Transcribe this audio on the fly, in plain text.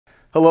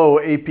Hello,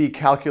 AP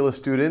Calculus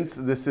students.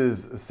 This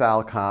is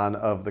Sal Khan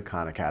of the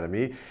Khan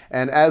Academy.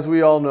 And as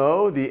we all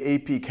know, the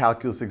AP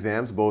Calculus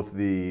exams, both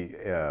the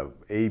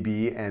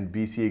AB and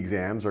BC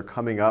exams, are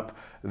coming up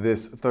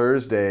this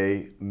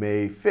Thursday,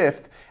 May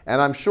 5th.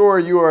 And I'm sure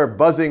you are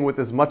buzzing with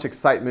as much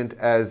excitement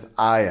as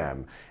I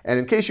am. And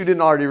in case you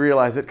didn't already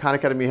realize it, Khan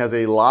Academy has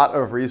a lot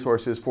of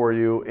resources for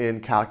you in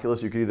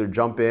calculus. You can either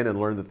jump in and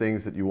learn the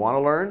things that you want to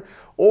learn,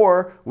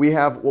 or we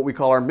have what we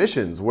call our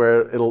missions,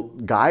 where it'll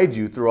guide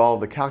you through all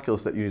of the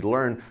calculus that you need to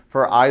learn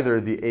for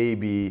either the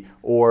AB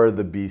or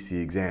the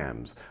BC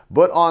exams.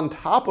 But on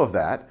top of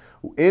that,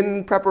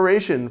 in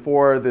preparation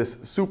for this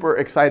super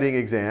exciting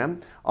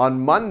exam, on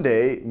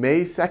Monday,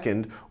 May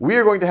 2nd, we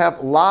are going to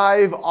have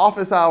live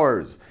office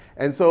hours.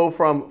 And so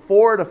from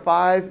 4 to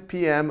 5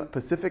 p.m.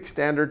 Pacific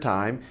Standard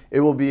Time, it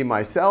will be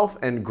myself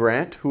and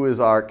Grant, who is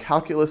our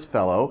calculus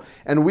fellow,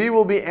 and we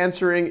will be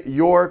answering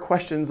your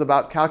questions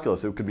about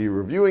calculus. It could be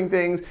reviewing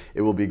things,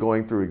 it will be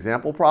going through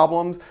example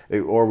problems,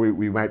 or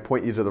we might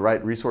point you to the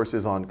right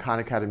resources on Khan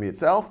Academy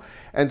itself.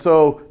 And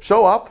so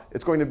show up.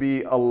 It's going to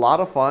be a lot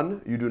of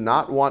fun. You do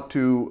not want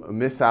to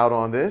miss out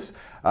on this.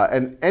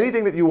 And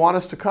anything that you want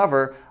us to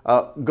cover,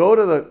 go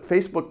to the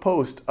Facebook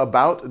post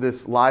about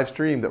this live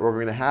stream that we're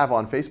going to have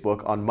on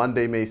Facebook on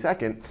Monday, May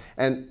 2nd,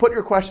 and put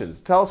your questions.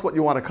 Tell us what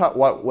you want to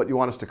what you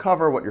want us to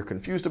cover, what you're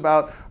confused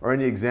about, or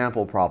any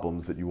example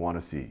problems that you want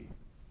to see.